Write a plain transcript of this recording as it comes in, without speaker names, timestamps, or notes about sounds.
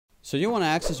So you want to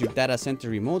access your data center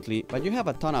remotely, but you have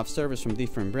a ton of servers from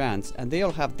different brands and they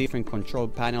all have different control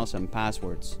panels and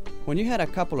passwords. When you had a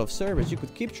couple of servers, you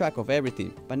could keep track of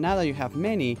everything, but now that you have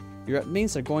many, your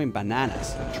admins are going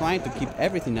bananas, trying to keep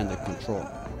everything under control.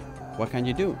 What can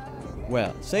you do?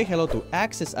 Well, say hello to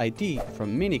AccessIT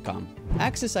from Minicom.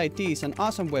 AccessIT is an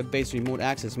awesome web-based remote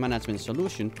access management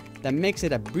solution that makes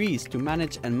it a breeze to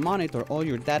manage and monitor all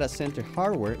your data center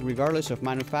hardware regardless of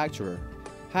manufacturer.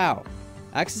 How?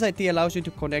 AccessIT allows you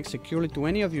to connect securely to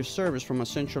any of your servers from a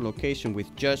central location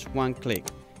with just one click.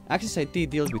 AccessIT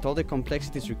deals with all the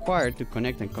complexities required to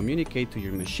connect and communicate to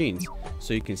your machines,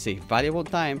 so you can save valuable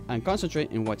time and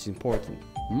concentrate on what's important: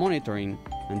 monitoring,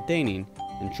 maintaining,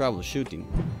 and troubleshooting.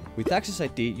 With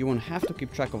AccessIT, you won't have to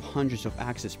keep track of hundreds of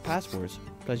access passwords,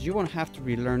 plus you won't have to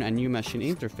relearn a new machine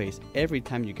interface every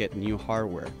time you get new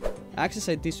hardware.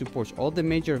 AccessIT supports all the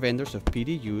major vendors of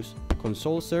PDUs,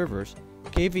 console servers,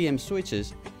 KVM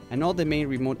switches, and all the main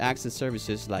remote access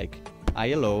services like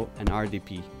ILO and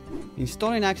RDP.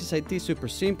 Installing AccessIT is super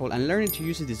simple and learning to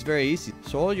use it is very easy,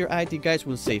 so all your IT guys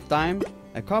will save time,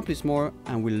 accomplish more,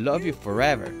 and will love you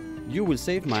forever. You will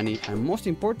save money, and most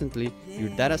importantly, your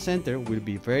data center will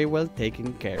be very well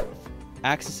taken care of.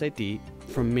 AccessIT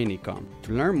from Minicom.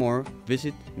 To learn more,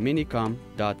 visit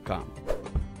minicom.com.